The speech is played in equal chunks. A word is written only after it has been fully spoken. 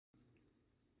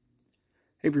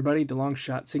Hey everybody,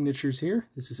 DeLongshot Signatures here.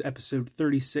 This is episode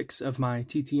 36 of my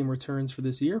TTM returns for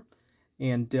this year.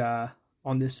 And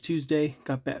on this Tuesday,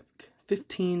 got back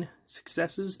 15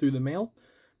 successes through the mail,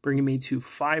 bringing me to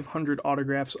 500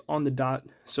 autographs on the dot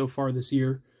so far this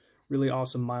year. Really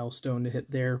awesome milestone to hit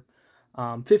there.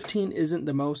 15 isn't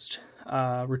the most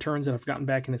returns that I've gotten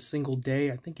back in a single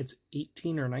day. I think it's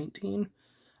 18 or 19.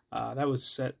 That was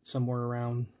set somewhere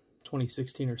around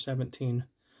 2016 or 17.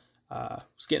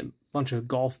 Was getting a bunch of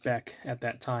golf back at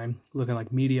that time, looking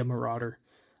like Media Marauder.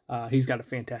 He's got a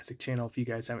fantastic channel if you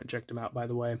guys haven't checked him out, by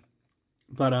the way.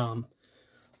 But a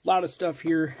lot of stuff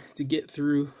here to get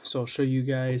through, so I'll show you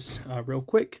guys real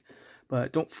quick.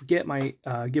 But don't forget, my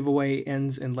giveaway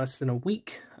ends in less than a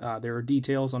week. There are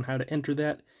details on how to enter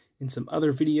that in some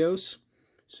other videos,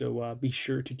 so be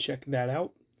sure to check that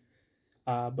out.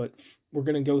 But we're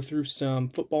going to go through some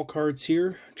football cards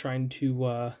here, trying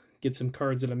to get some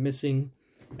cards that I'm missing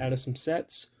out of some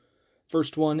sets.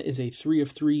 First one is a 3 of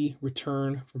 3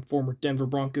 return from former Denver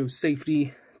Broncos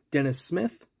safety Dennis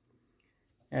Smith,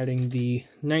 adding the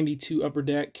 92 upper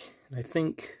deck. And I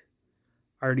think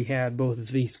I already had both of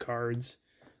these cards,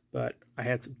 but I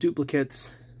had some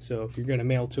duplicates, so if you're going to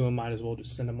mail to them, might as well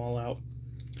just send them all out.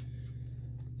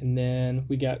 And then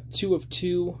we got 2 of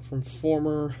 2 from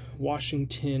former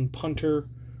Washington punter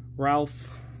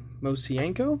Ralph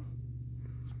Mosienko.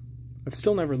 I've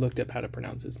still never looked up how to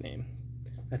pronounce his name.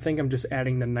 I think I'm just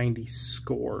adding the 90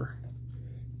 score.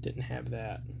 Didn't have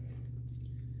that.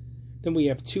 Then we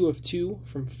have 2 of 2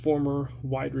 from former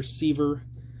wide receiver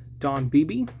Don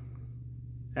Beebe,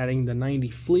 adding the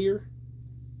 90 Fleer.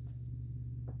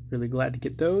 Really glad to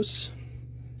get those.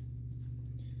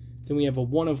 Then we have a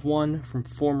 1 of 1 from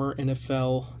former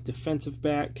NFL defensive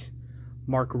back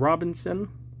Mark Robinson,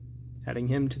 adding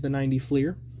him to the 90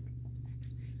 Fleer.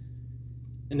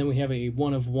 And then we have a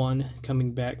 1 of 1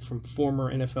 coming back from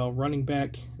former NFL running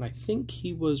back, and I think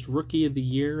he was Rookie of the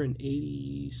Year in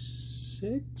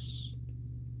 '86?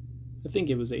 I think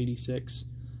it was '86.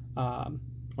 On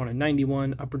a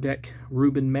 91 upper deck,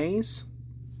 Ruben Mays.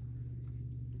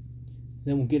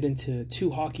 Then we'll get into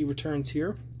 2 hockey returns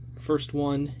here. First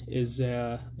one is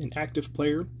an active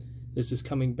player. This is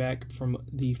coming back from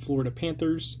the Florida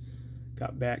Panthers.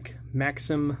 Got back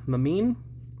Maxim Mamine,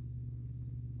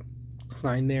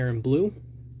 signed there in blue.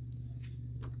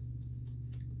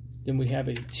 Then we have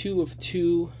a 2 of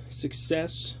 2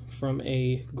 success from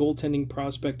a goaltending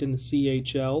prospect in the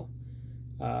CHL.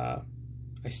 I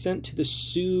sent to the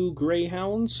Sioux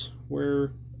Greyhounds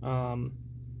where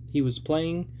he was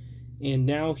playing, and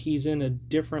now he's in a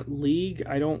different league.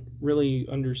 I don't really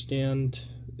understand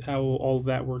how all of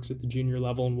that works at the junior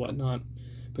level and whatnot,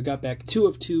 but got back 2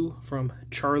 of 2 from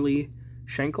Charlie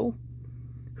Schenkel,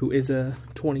 who is a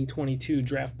 2022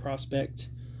 draft prospect.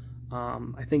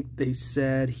 I think they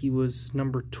said he was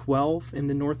number 12 in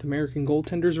the North American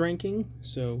goaltenders ranking,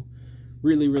 so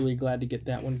really, really glad to get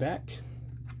that one back.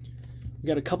 We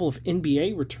got a couple of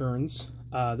NBA returns.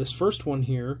 This first one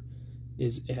here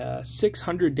is a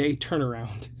 600-day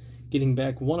turnaround, getting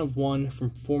back 1 of 1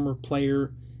 from former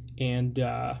player and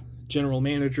general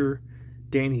manager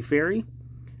Danny Ferry.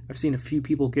 I've seen a few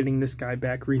people getting this guy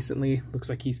back recently. Looks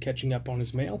like he's catching up on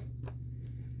his mail.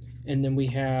 And then we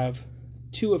have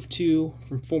 2 of 2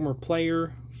 from former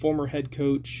player, former head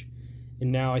coach, and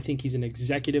now I think he's an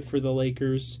executive for the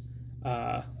Lakers,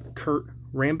 Kurt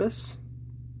Rambis.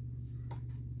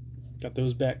 Got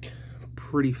those back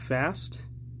pretty fast.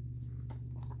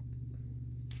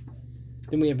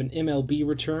 Then we have an MLB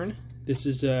return. This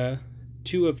is a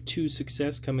 2 of 2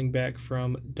 success coming back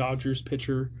from Dodgers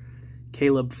pitcher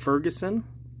Caleb Ferguson.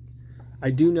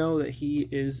 I do know that he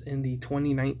is in the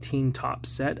 2019 top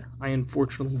set. I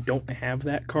unfortunately don't have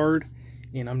that card,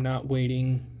 and I'm not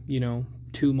waiting,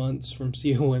 2 months from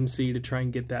COMC to try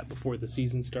and get that before the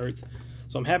season starts.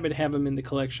 So I'm happy to have him in the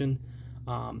collection,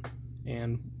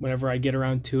 and whenever I get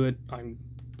around to it,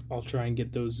 I'll try and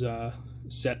get those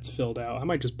sets filled out. I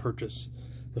might just purchase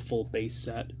the full base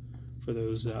set for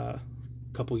those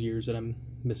couple years that I'm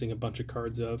missing a bunch of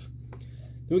cards of.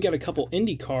 Then we got a couple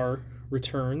IndyCar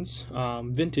returns,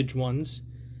 vintage ones.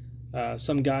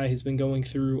 Some guy has been going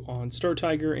through on Star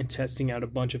Tiger and testing out a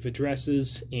bunch of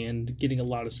addresses and getting a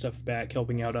lot of stuff back,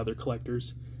 helping out other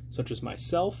collectors such as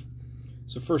myself.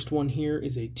 So first one here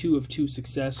is a 2 of 2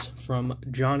 success from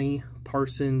Johnny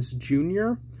Parsons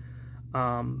Jr.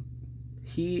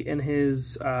 He and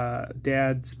his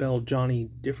dad spelled Johnny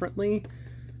differently,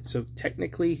 so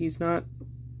technically he's not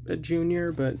a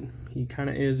junior, but he kind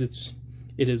of is.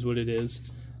 It is what it is.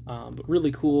 But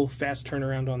really cool, fast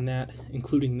turnaround on that,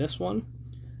 including this one.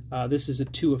 This is a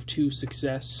 2 of 2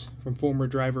 success from former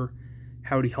driver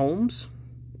Howdy Holmes.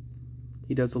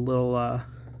 He does a little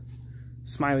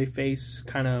smiley face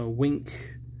kind of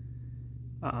wink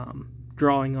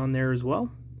drawing on there as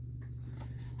well.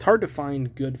 It's hard to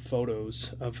find good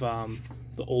photos of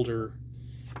the older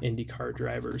IndyCar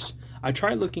drivers. I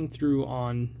tried looking through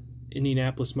on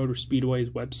Indianapolis Motor Speedway's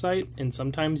website, and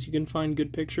sometimes you can find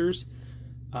good pictures,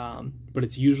 but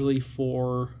it's usually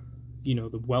for, you know,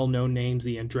 the well-known names,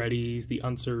 the Andretti's, the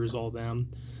Unsers, all them.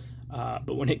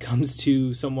 But when it comes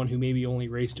to someone who maybe only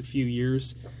raced a few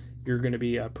years, you're going to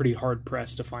be pretty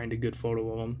hard-pressed to find a good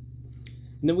photo of them.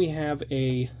 And then we have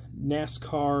a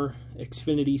NASCAR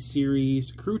Xfinity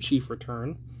Series crew chief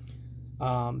return.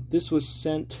 This was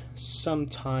sent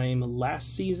sometime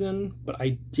last season, but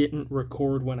I didn't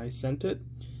record when I sent it.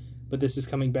 But this is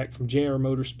coming back from JR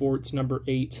Motorsports number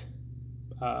 8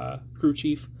 crew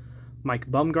chief, Mike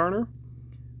Bumgarner.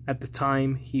 At the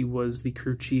time, he was the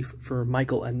crew chief for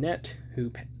Michael Annett,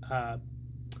 who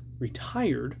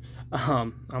retired.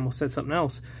 I almost said something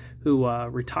else. Who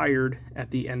retired at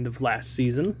the end of last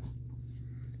season.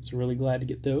 So really glad to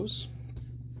get those.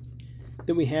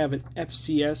 Then we have an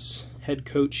FCS head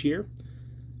coach here,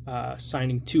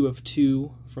 signing 2 of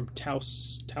 2 from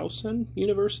Towson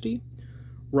University.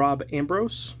 Rob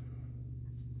Ambrose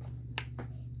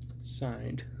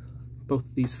signed both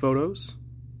of these photos.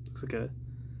 Looks like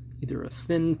either a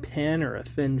thin pen or a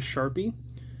thin Sharpie,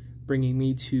 bringing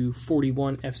me to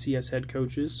 41 FCS head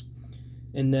coaches.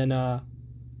 And then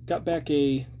got back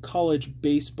a college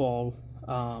baseball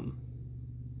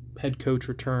head coach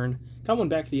return. Got one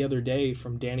back the other day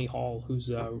from Danny Hall, who's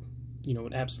you know,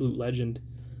 an absolute legend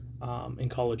in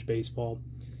college baseball,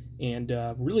 and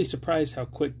really surprised how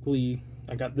quickly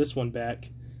I got this one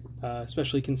back,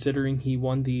 especially considering he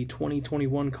won the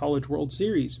 2021 College World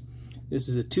Series. This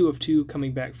is a 2 of 2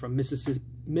 coming back from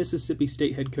Mississippi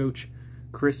State head coach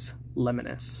Chris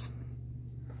Lemonis,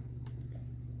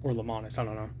 or Lemonis, I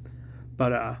don't know,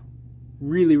 but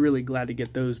really glad to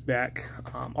get those back.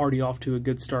 Already off to a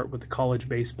good start with the college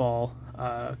baseball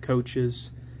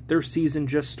coaches. Their season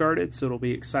just started, so it'll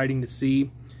be exciting to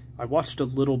see. I watched a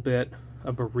little bit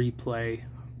of a replay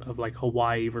of like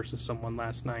Hawaii versus someone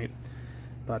last night,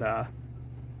 but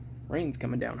rain's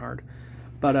coming down hard.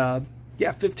 But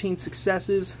yeah, 15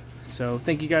 successes. So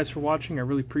thank you guys for watching. I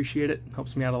really appreciate it.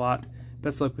 Helps me out a lot.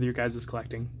 Best luck with your guys'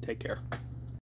 collecting. Take care.